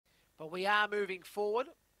But we are moving forward.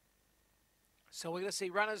 So we're going to see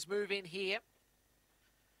runners move in here.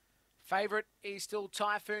 Favourite is still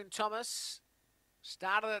Typhoon Thomas.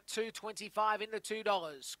 Started at $2.25 into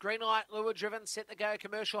 $2. Green light, lure driven, set to go.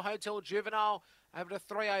 Commercial Hotel Juvenile over to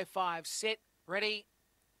 $3.05. Set, ready,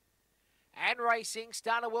 and racing.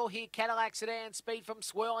 Started well here, Cadillac Sedan, speed from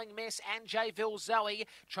Swirling Mess and Jayville Zoe.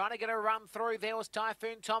 Trying to get a run through. There was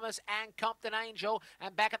Typhoon Thomas and Compton Angel.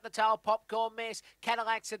 And back at the tail, Popcorn Mess.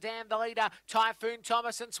 Cadillac Sedan, the leader. Typhoon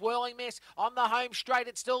Thomas and Swirling Mess on the home straight.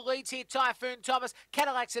 It still leads here, Typhoon Thomas.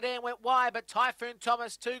 Cadillac Sedan went wide, but Typhoon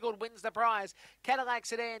Thomas, too good, wins the prize. Cadillac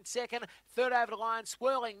Sedan second. Third over the line,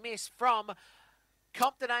 Swirling Mess from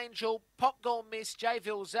Compton Angel, Popcorn Mess,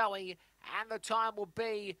 Jayville Zoe. And the time will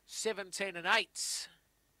be 17 and 8.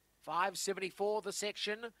 5.74 the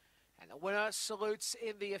section. And the winner salutes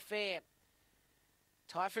in the affair.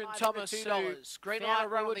 Typhoon Thomas, $2. Green light,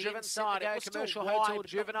 rubber driven side. Commercial Hotel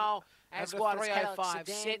Juvenile as wide as Cadillac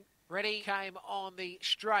Sedan. Ready, came on the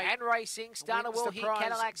straight and racing. Started well here,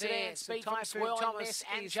 Cadillac Sedan, speed from Swirling Thomas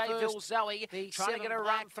and Jayville Zoe. Trying to get a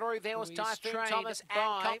run through. There was Typhoon Thomas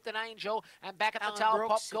and Compton Angel. And back at the tail,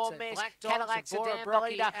 Popcorn Mess. Cadillac Sedan, the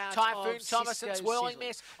leader. Typhoon Thomas and Swirling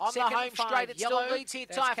Mess on the home straight. It still leads here,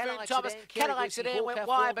 Typhoon Thomas. Cadillac Sedan went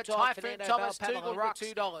wide, but Typhoon Thomas, too good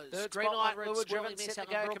with $2. Green light, lure driven, set to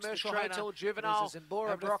go. Commercial Hotel Juvenile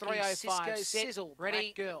over to $3.05. Sizzle,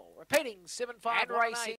 ready, girl. Repeating, 7.5 and racing.